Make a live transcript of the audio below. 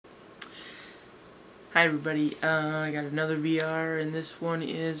Hi everybody, I got another VR and this one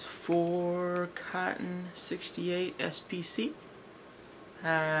is for Cotton68Spc.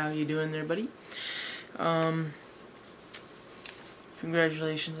 How you doing there, buddy?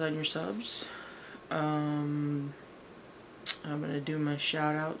 Congratulations on your subs. I'm gonna do my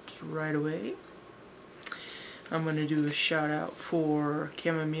shout outs right away. I'm gonna do a shout out for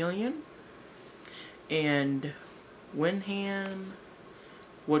Chamomeleon and Winham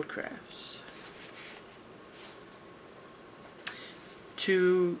Woodcrafts.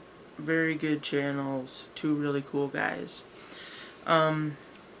 Two very good channels, two really cool guys.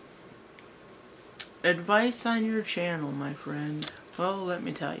 Advice on your channel, my friend. Well, let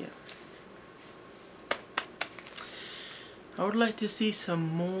me tell you. I would like to see some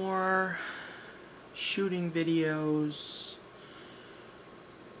more shooting videos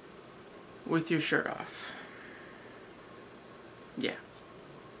with your shirt off. Yeah.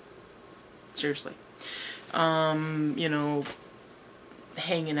 Seriously. You know,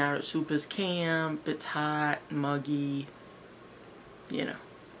 hanging out at Supa's camp, it's hot, muggy, you know,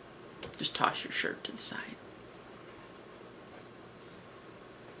 just toss your shirt to the side.